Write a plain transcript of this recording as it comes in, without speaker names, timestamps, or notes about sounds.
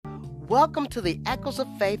Welcome to the Echoes of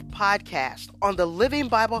Faith podcast on the Living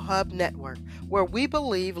Bible Hub Network, where we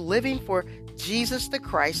believe living for Jesus the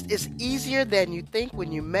Christ is easier than you think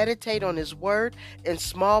when you meditate on His Word in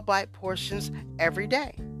small bite portions every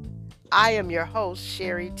day. I am your host,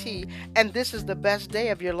 Sherry T., and this is the best day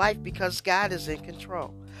of your life because God is in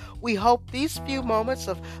control. We hope these few moments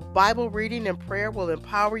of Bible reading and prayer will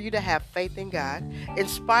empower you to have faith in God,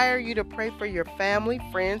 inspire you to pray for your family,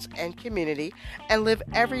 friends, and community, and live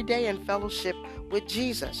every day in fellowship with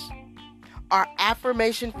Jesus. Our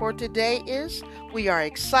affirmation for today is, we are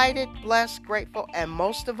excited, blessed, grateful, and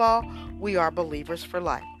most of all, we are believers for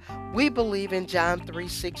life. We believe in John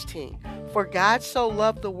 3:16. For God so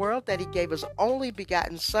loved the world that He gave His only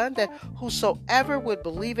begotten Son, that whosoever would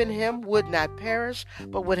believe in Him would not perish,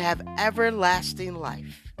 but would have everlasting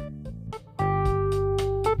life.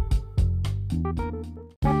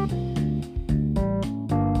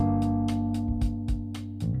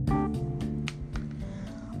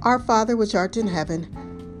 Our Father which art in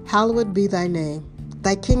heaven, hallowed be thy name.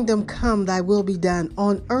 Thy kingdom come, thy will be done,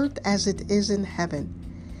 on earth as it is in heaven.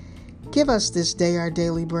 Give us this day our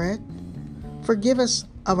daily bread. Forgive us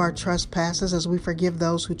of our trespasses as we forgive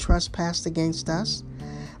those who trespass against us.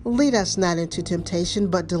 Lead us not into temptation,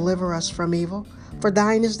 but deliver us from evil. For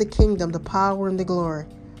thine is the kingdom, the power, and the glory,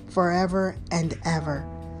 forever and ever.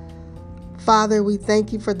 Father, we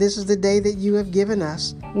thank you for this is the day that you have given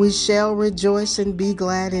us. We shall rejoice and be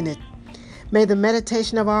glad in it. May the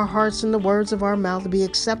meditation of our hearts and the words of our mouth be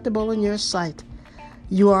acceptable in your sight.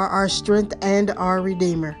 You are our strength and our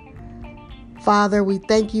Redeemer. Father, we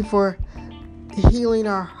thank you for healing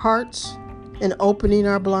our hearts and opening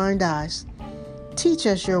our blind eyes. Teach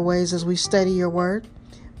us your ways as we study your word.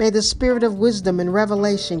 May the spirit of wisdom and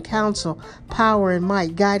revelation, counsel, power, and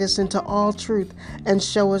might guide us into all truth and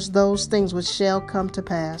show us those things which shall come to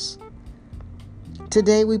pass.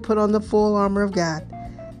 Today we put on the full armor of God,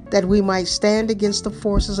 that we might stand against the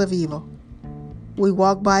forces of evil. We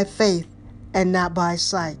walk by faith and not by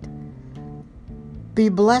sight. Be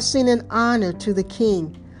blessing and honor to the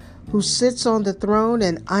King who sits on the throne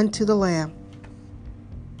and unto the Lamb.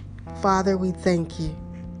 Father, we thank you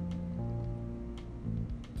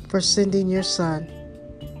for sending your Son,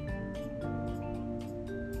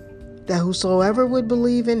 that whosoever would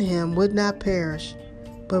believe in him would not perish,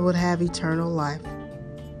 but would have eternal life.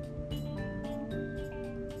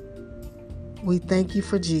 We thank you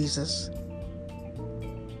for Jesus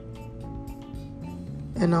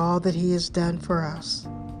and all that he has done for us.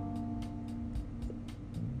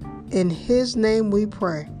 In his name we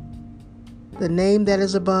pray, the name that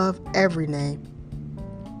is above every name.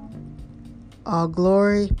 All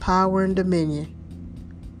glory, power, and dominion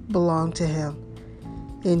belong to him.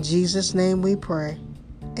 In Jesus' name we pray.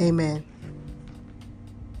 Amen.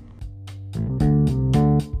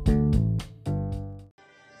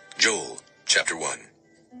 Joel, chapter 1.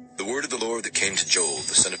 The word of the Lord that came to Joel,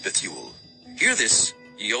 the son of Bethuel. Hear this,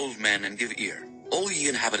 ye old men, and give ear, all ye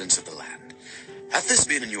inhabitants of the land. Hath this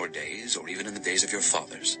been in your days, or even in the days of your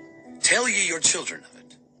fathers? Tell ye your children of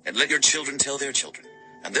it, and let your children tell their children,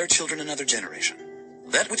 and their children another generation.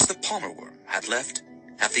 That which the palmer worm hath left,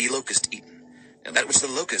 hath the locust eaten, and that which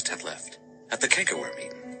the locust hath left, hath the cankerworm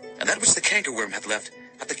eaten, and that which the cankerworm hath left,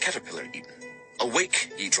 hath the caterpillar eaten.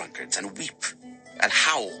 Awake, ye drunkards, and weep, and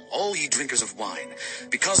howl, all ye drinkers of wine,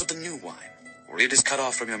 because of the new wine, for it is cut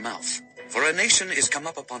off from your mouth. For a nation is come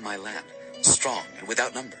up upon my land, strong and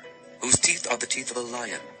without number, whose teeth are the teeth of a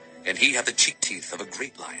lion, and he hath the cheek teeth of a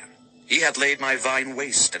great lion. He hath laid my vine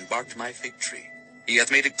waste, and barked my fig tree. He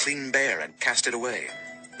hath made it clean bare, and cast it away.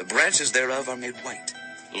 The branches thereof are made white.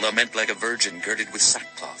 Lament like a virgin girded with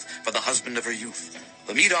sackcloth, for the husband of her youth.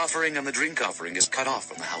 The meat offering and the drink offering is cut off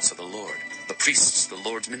from the house of the Lord. The priests, the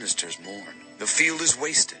Lord's ministers, mourn. The field is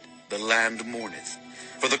wasted, the land mourneth.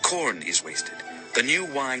 For the corn is wasted, the new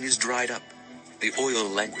wine is dried up, the oil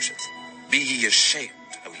languisheth. Be ye ashamed,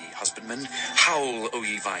 O ye husbandmen, howl, O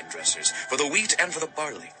ye vine dressers, for the wheat and for the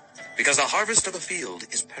barley, because the harvest of the field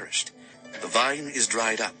is perished. The vine is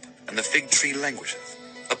dried up, and the fig tree languisheth.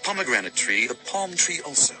 The pomegranate tree, the palm tree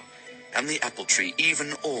also, and the apple tree,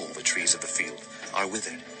 even all the trees of the field, are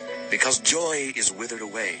withered, because joy is withered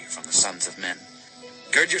away from the sons of men.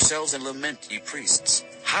 Gird yourselves and lament, ye priests.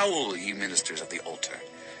 Howl, ye ministers of the altar.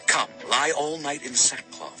 Come, lie all night in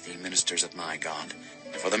sackcloth, ye ministers of my God.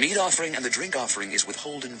 For the meat offering and the drink offering is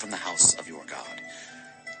withholden from the house of your God.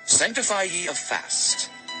 Sanctify ye a fast.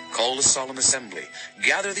 Call a solemn assembly.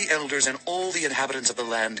 Gather the elders and all the inhabitants of the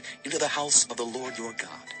land into the house of the Lord your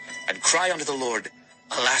God. And cry unto the Lord,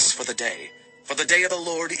 Alas for the day of the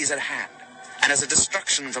Lord is at hand, and as a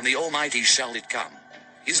destruction from the Almighty shall it come.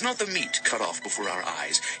 Is not the meat cut off before our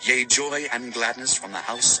eyes, yea, joy and gladness from the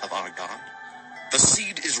house of our God? The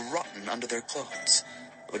seed is rotten under their clods.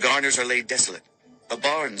 The garners are laid desolate. The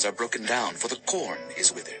barns are broken down, for the corn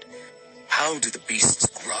is withered. How do the beasts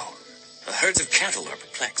groan? The herds of cattle are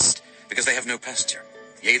perplexed, because they have no pasture.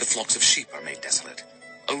 Yea, the flocks of sheep are made desolate.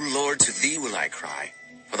 O Lord, to thee will I cry.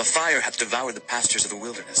 For the fire hath devoured the pastures of the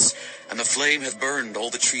wilderness, and the flame hath burned all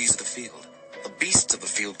the trees of the field. The beasts of the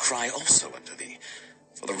field cry also unto thee.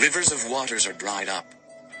 For the rivers of waters are dried up,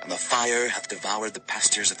 and the fire hath devoured the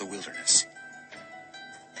pastures of the wilderness.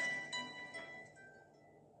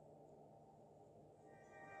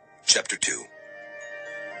 Chapter 2.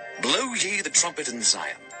 Blow ye the trumpet in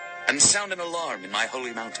Zion, and sound an alarm in my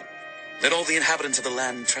holy mountain. Let all the inhabitants of the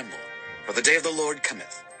land tremble, for the day of the Lord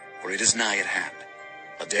cometh, for it is nigh at hand.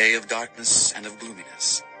 A day of darkness and of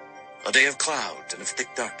gloominess, a day of clouds and of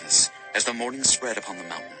thick darkness, as the morning spread upon the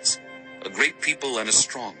mountains. A great people and a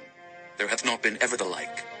strong, there hath not been ever the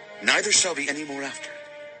like, neither shall be any more after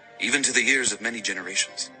it, even to the years of many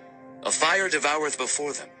generations. A fire devoureth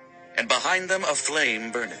before them, and behind them a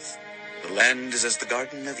flame burneth. The land is as the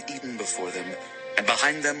garden of Eden before them, and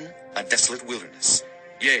behind them a desolate wilderness.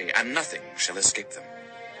 Yea, and nothing shall escape them.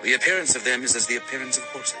 The appearance of them is as the appearance of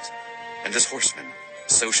horses, and as horsemen,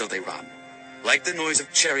 so shall they run. Like the noise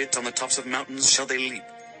of chariots on the tops of mountains shall they leap,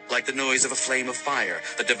 like the noise of a flame of fire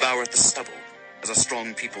that devoureth the stubble, as a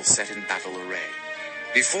strong people set in battle array.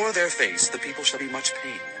 Before their face the people shall be much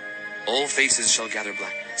pained. All faces shall gather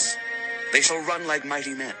blackness. They shall run like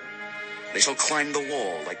mighty men. They shall climb the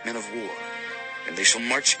wall like men of war. And they shall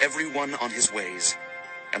march every one on his ways,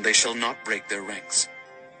 and they shall not break their ranks.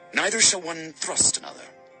 Neither shall one thrust another.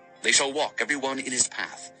 They shall walk every one in his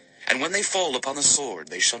path. And when they fall upon the sword,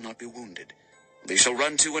 they shall not be wounded. They shall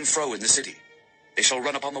run to and fro in the city. They shall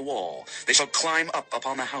run upon the wall. They shall climb up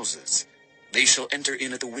upon the houses. They shall enter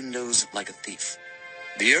in at the windows like a thief.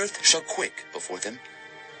 The earth shall quake before them.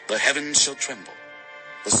 The heavens shall tremble.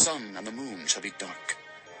 The sun and the moon shall be dark,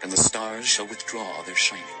 and the stars shall withdraw their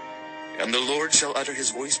shining. And the Lord shall utter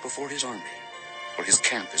his voice before his army, for his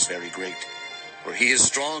camp is very great. For he is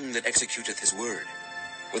strong that executeth his word.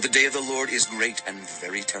 For the day of the Lord is great and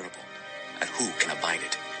very terrible, and who can abide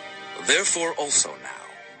it? Therefore also now,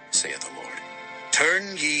 saith the Lord,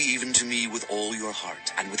 turn ye even to me with all your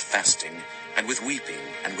heart, and with fasting, and with weeping,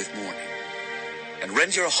 and with mourning. And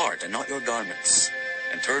rend your heart and not your garments,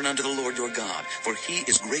 and turn unto the Lord your God, for he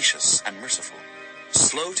is gracious and merciful,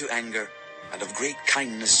 slow to anger, and of great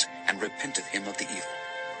kindness, and repenteth him of the evil.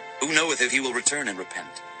 Who knoweth if he will return and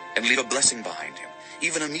repent, and leave a blessing behind him,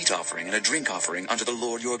 even a meat offering and a drink offering unto the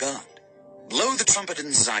Lord your God? Blow the trumpet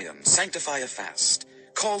in Zion, sanctify a fast,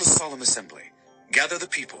 call a solemn assembly, gather the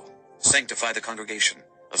people, sanctify the congregation,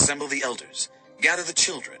 assemble the elders, gather the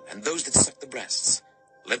children and those that suck the breasts.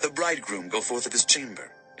 Let the bridegroom go forth of his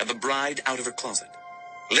chamber, and the bride out of her closet.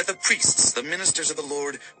 Let the priests, the ministers of the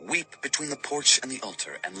Lord, weep between the porch and the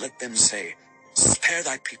altar, and let them say, spare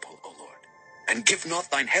thy people, O Lord, and give not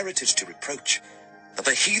thine heritage to reproach, that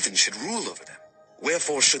the heathen should rule over them.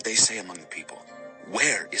 Wherefore should they say among the people,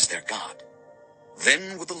 where is their God?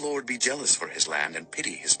 Then will the Lord be jealous for his land, and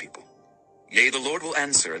pity his people. Yea, the Lord will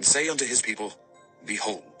answer, and say unto his people,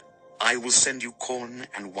 behold, I will send you corn,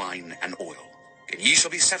 and wine, and oil, and ye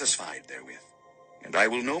shall be satisfied therewith. And I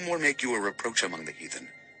will no more make you a reproach among the heathen,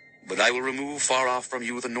 but I will remove far off from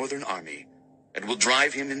you the northern army, and will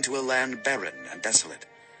drive him into a land barren and desolate,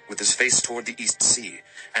 with his face toward the east sea,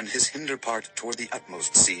 and his hinder part toward the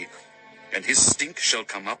utmost sea. And his stink shall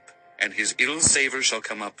come up, and his ill savour shall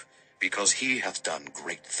come up, because he hath done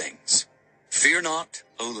great things. Fear not,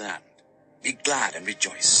 O land, be glad and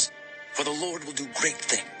rejoice, for the Lord will do great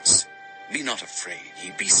things. Be not afraid,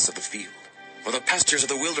 ye beasts of the field, for the pastures of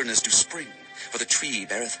the wilderness do spring, for the tree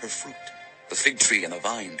beareth her fruit. The fig tree and the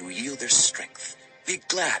vine do yield their strength. Be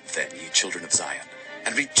glad then, ye children of Zion,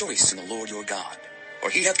 and rejoice in the Lord your God. For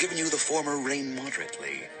he hath given you the former rain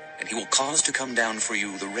moderately, and he will cause to come down for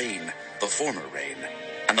you the rain, the former rain,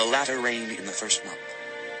 and the latter rain in the first month.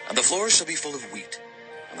 And the floors shall be full of wheat,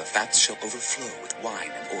 and the fats shall overflow with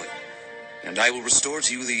wine and oil. And I will restore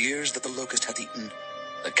to you the years that the locust hath eaten,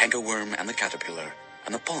 the cankerworm and the caterpillar,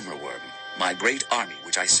 and the palmer worm, my great army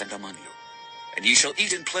which I sent among you. And ye shall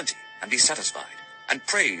eat in plenty, and be satisfied, and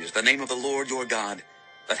praise the name of the Lord your God,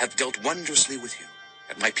 that hath dealt wondrously with you,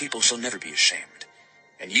 and my people shall never be ashamed.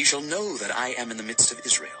 And ye shall know that I am in the midst of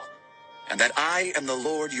Israel, and that I am the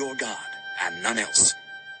Lord your God, and none else,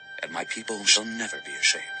 and my people shall never be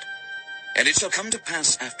ashamed. And it shall come to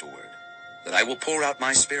pass afterward, that I will pour out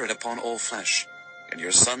my spirit upon all flesh, and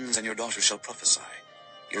your sons and your daughters shall prophesy.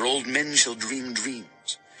 Your old men shall dream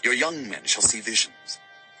dreams, your young men shall see visions.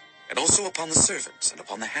 And also upon the servants and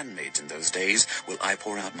upon the handmaids in those days will I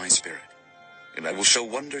pour out my Spirit. And I will show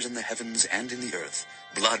wonders in the heavens and in the earth,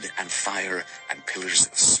 blood and fire and pillars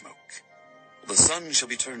of smoke. The sun shall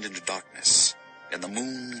be turned into darkness, and the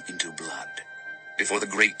moon into blood, before the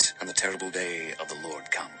great and the terrible day of the Lord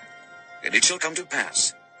come. And it shall come to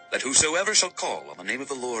pass, that whosoever shall call on the name of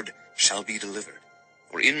the Lord shall be delivered.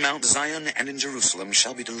 For in Mount Zion and in Jerusalem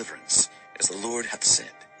shall be deliverance, as the Lord hath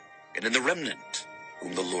said, and in the remnant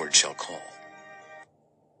whom the Lord shall call.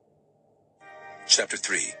 Chapter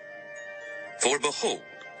 3. For behold,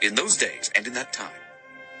 in those days and in that time,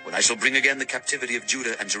 when I shall bring again the captivity of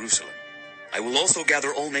Judah and Jerusalem, I will also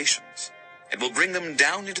gather all nations, and will bring them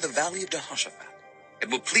down into the valley of Jehoshaphat,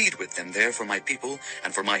 and will plead with them there for my people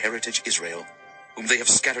and for my heritage Israel, whom they have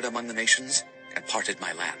scattered among the nations, and parted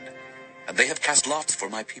my land. And they have cast lots for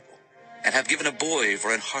my people, and have given a boy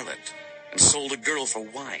for an harlot, and sold a girl for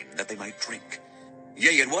wine, that they might drink.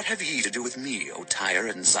 Yea, and what have ye to do with me, O Tyre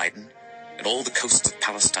and Zidon, and all the coasts of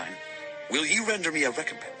Palestine? Will ye render me a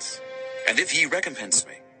recompense? And if ye recompense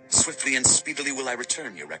me, swiftly and speedily will I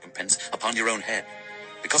return your recompense upon your own head.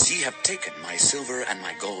 Because ye have taken my silver and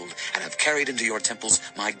my gold, and have carried into your temples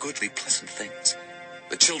my goodly pleasant things.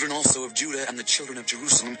 The children also of Judah and the children of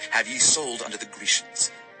Jerusalem have ye sold unto the Grecians,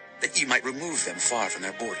 that ye might remove them far from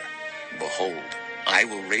their border. Behold, I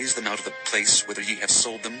will raise them out of the place whither ye have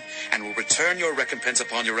sold them, and will return your recompense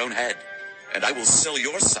upon your own head. And I will sell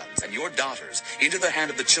your sons and your daughters into the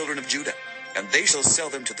hand of the children of Judah, and they shall sell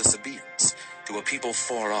them to the Sabaeans, to a people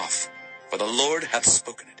far off, for the Lord hath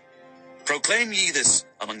spoken it. Proclaim ye this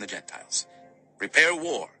among the Gentiles. Prepare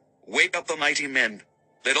war, wake up the mighty men.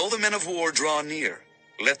 Let all the men of war draw near.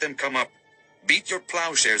 Let them come up. Beat your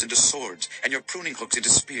plowshares into swords, and your pruning hooks into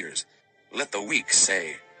spears. Let the weak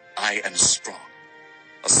say, I am strong.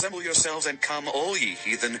 Assemble yourselves and come, all ye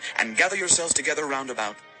heathen, and gather yourselves together round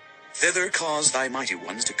about. Thither cause thy mighty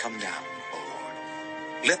ones to come down, O Lord.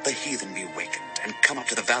 Let the heathen be wakened, and come up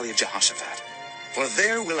to the valley of Jehoshaphat. For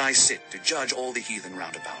there will I sit to judge all the heathen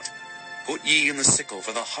round about. Put ye in the sickle,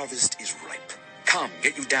 for the harvest is ripe. Come,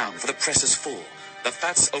 get you down, for the press is full. The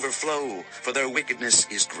fats overflow, for their wickedness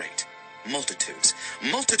is great. Multitudes,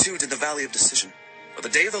 multitudes in the valley of decision. For the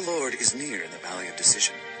day of the Lord is near in the valley of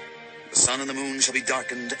decision. The sun and the moon shall be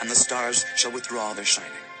darkened, and the stars shall withdraw their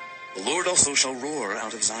shining. The Lord also shall roar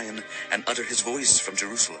out of Zion, and utter his voice from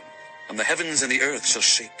Jerusalem. And the heavens and the earth shall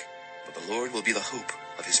shake. But the Lord will be the hope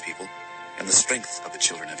of his people, and the strength of the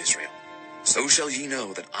children of Israel. So shall ye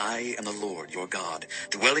know that I am the Lord your God,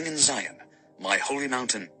 dwelling in Zion, my holy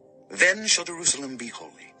mountain. Then shall Jerusalem be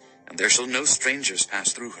holy, and there shall no strangers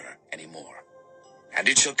pass through her any more. And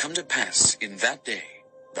it shall come to pass in that day,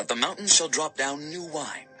 that the mountains shall drop down new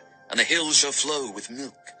wine, and the hills shall flow with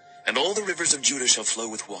milk, and all the rivers of Judah shall flow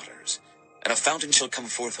with waters. And a fountain shall come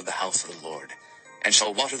forth of the house of the Lord, and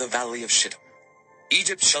shall water the valley of Shittim.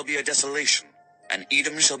 Egypt shall be a desolation, and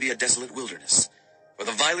Edom shall be a desolate wilderness, for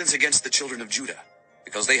the violence against the children of Judah,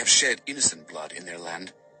 because they have shed innocent blood in their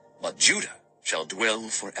land. But Judah shall dwell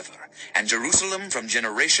forever, and Jerusalem from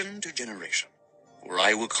generation to generation. For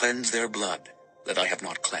I will cleanse their blood that I have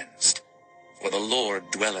not cleansed, for the Lord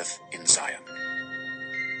dwelleth in Zion.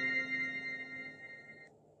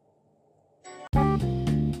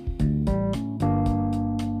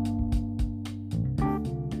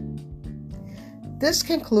 This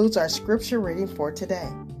concludes our scripture reading for today.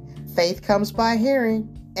 Faith comes by hearing,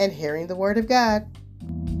 and hearing the word of God.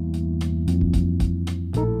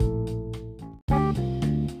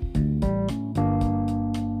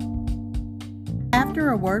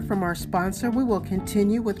 After a word from our sponsor, we will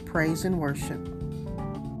continue with praise and worship.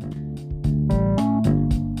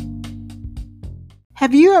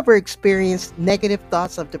 Have you ever experienced negative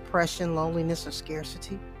thoughts of depression, loneliness, or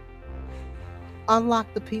scarcity?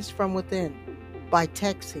 Unlock the peace from within by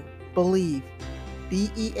texting BELIEVE,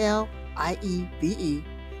 BELIEVE,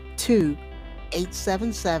 to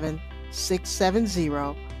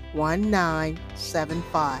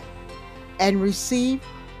 877-670-1975 and receive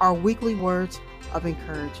our weekly words of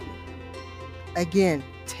encouragement. Again,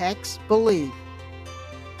 text BELIEVE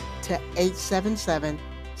to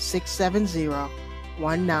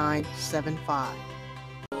 877-670-1975.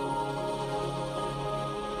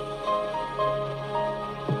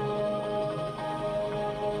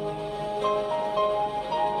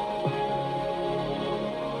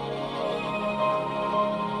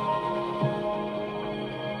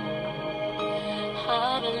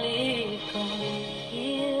 I believe God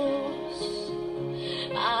heals.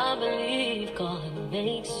 I believe God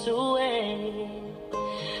makes a way.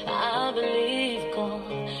 I believe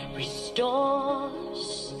God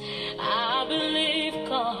restores. I believe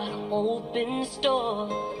God opens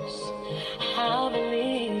doors. I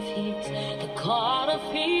believe he's the God of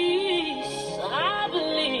peace. I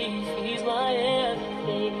believe he's my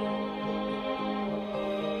everything.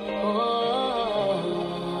 Oh,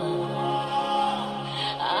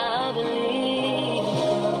 I believe.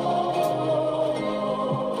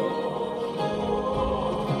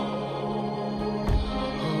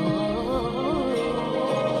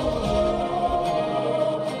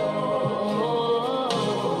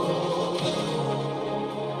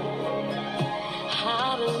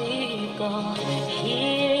 I believe God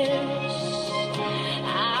hears.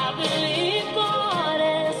 I believe God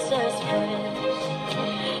answers prayers.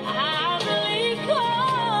 I believe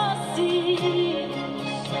God sees.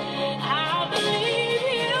 I believe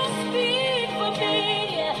he'll speak for me.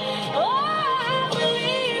 Oh, I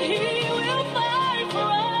believe he will fight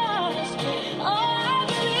for us. Oh, I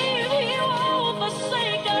believe he won't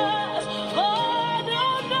forsake us. Oh, no,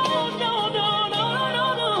 no, no, no, no, no, no,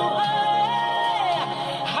 no. Hey,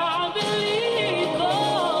 I believe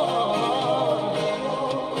God.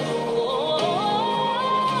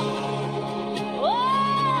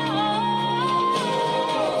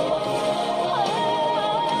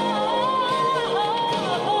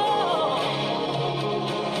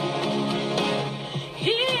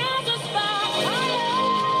 He answers by fire.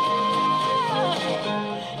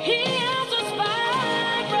 He answers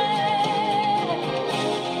by grace.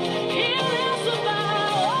 He'll answer by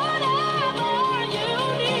whatever you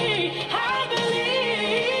need. I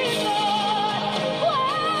believe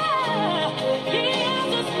God. He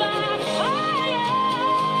answers by fire.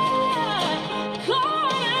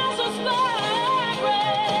 God answers by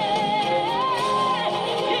grace.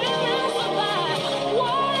 He'll answer by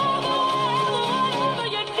whatever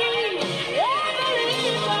you need. I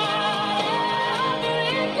believe God. I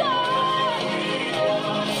believe God.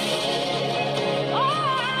 Oh,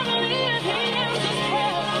 I believe he answers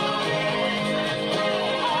prayers.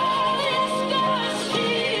 Oh, yes, God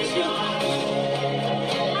sees you.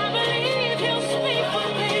 I believe he'll speak for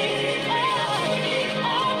me. I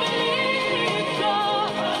believe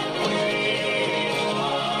God. I believe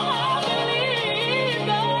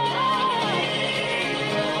God.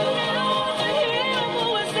 Now to him who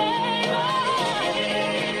is able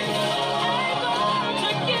to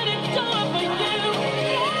get it done for you.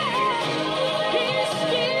 He's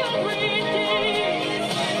still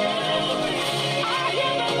redeems. I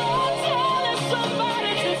hear the Lord telling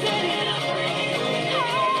somebody today,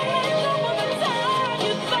 remember the time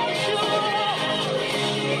you thought you lost.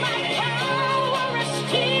 My power is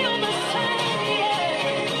still the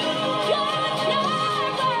same. God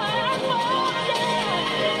came upon you.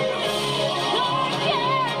 God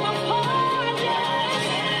came upon you.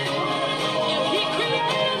 He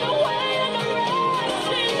created a way in the Red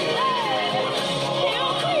Sea.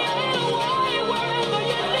 He'll create a way wherever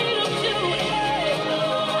you need him to.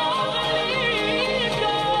 I believe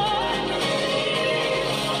God.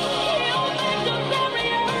 He'll make the very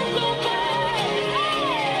earth obey.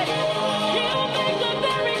 He'll make the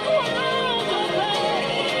very ground obey.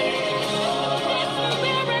 This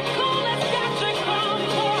miracle has got to come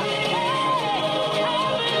forth. I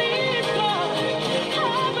believe God.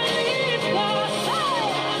 I believe God.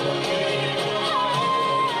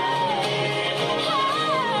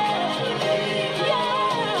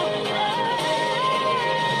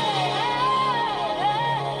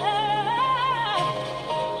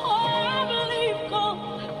 Oh, I believe God.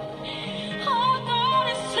 Oh, God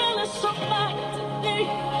is telling somebody today,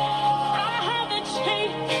 I have a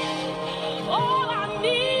chance. All I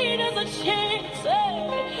need is a chance.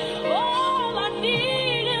 All I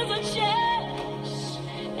need is a chance.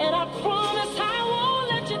 And I promise I won't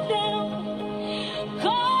let you down.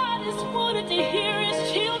 God is wanting to hear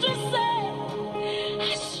his children say,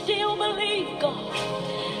 I still believe God.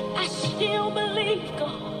 I still believe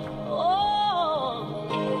God.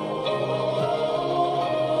 Oh.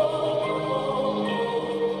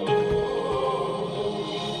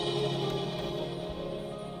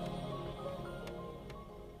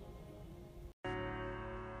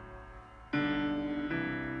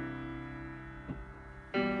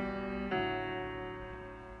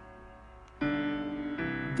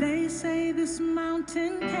 They say this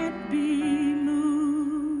mountain can't be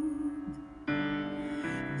moved.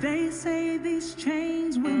 They say these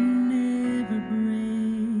chains will never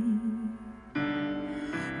break.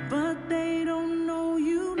 But they don't know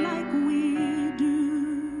you like we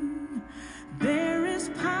do. There is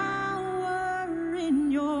power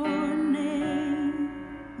in your name.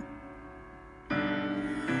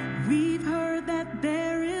 We've heard that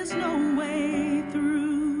there is no way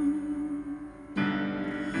through.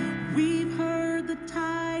 We've heard the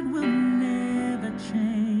tide will never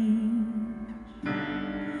change.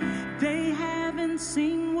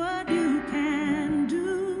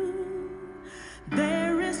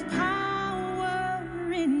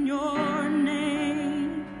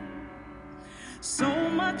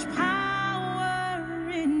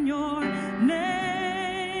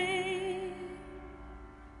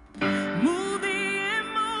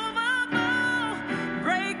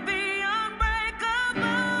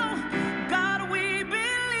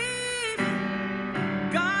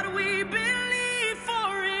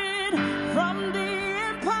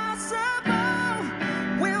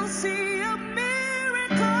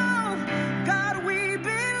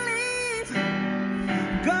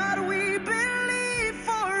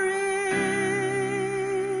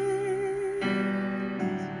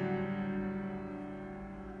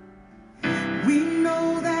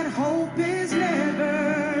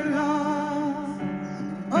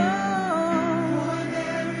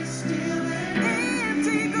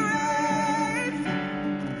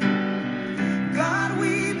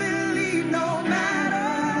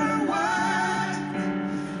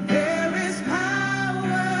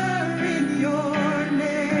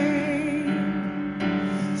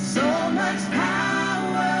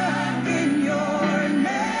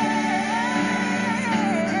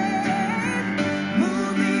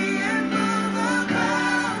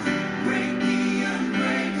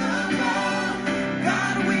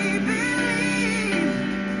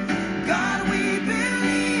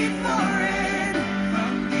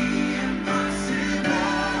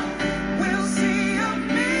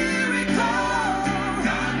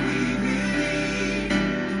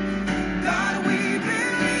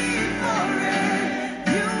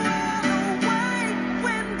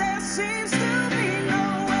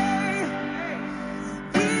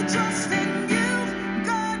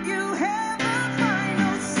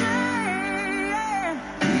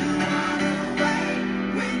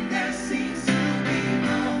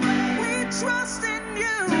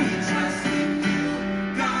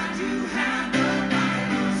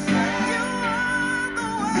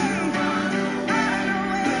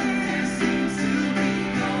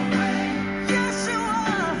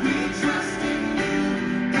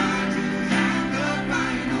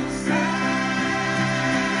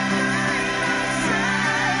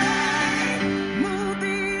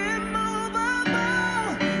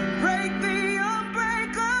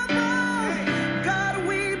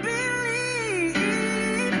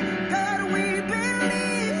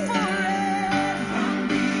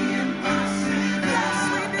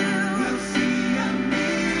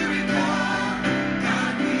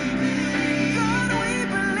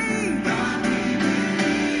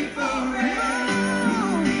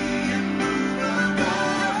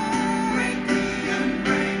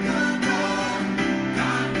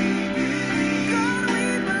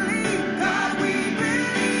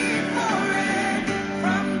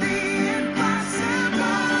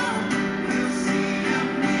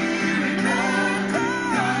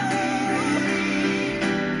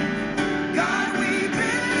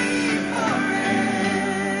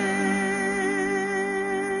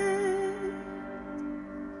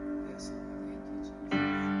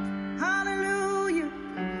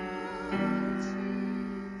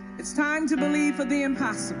 time to believe for the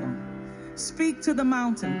impossible. Speak to the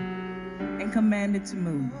mountain and command it to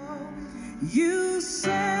move. You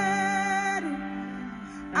said it,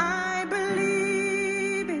 I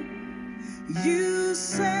believe it. You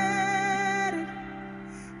said it,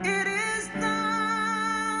 it is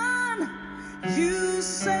done. You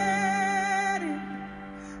said it,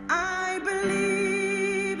 I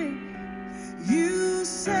believe it. You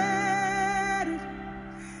said it,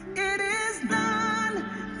 it is done.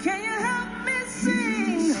 Can you help me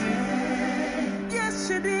sing? Yes,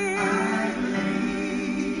 you did. I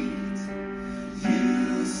believe.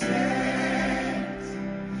 You said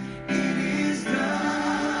it is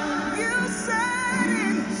done. You said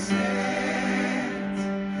it. You said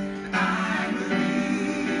I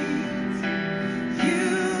believe.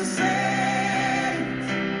 You said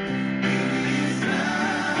it is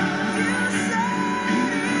done. You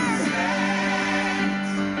said it.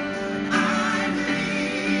 I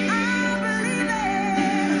believe. I believe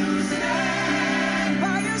it. You said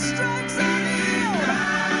by your stripes I'm healed.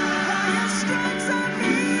 By your stripes I'm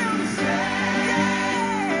healed. Yeah.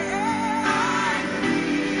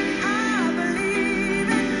 I believe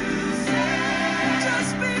it.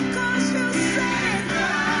 Just because you said it.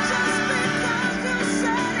 Just because you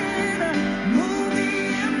said it. Move the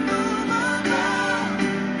immovable.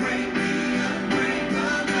 Break the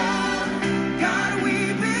unbreakable. God,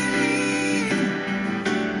 we believe.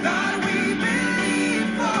 God, we believe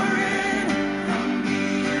for it. From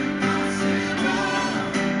the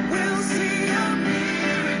impossible, we'll see a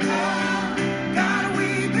miracle. God,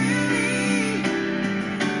 we believe.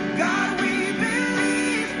 God, we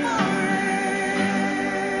believe for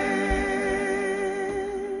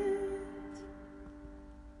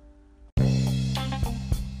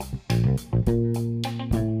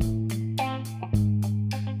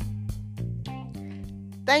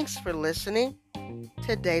Thanks for listening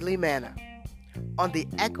to Daily Manna on the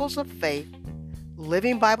Echoes of Faith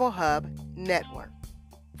Living Bible Hub Network.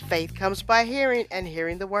 Faith comes by hearing, and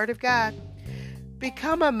hearing the Word of God.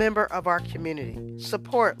 Become a member of our community.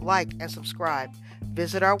 Support, like, and subscribe.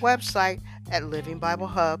 Visit our website at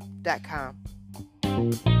livingbiblehub.com.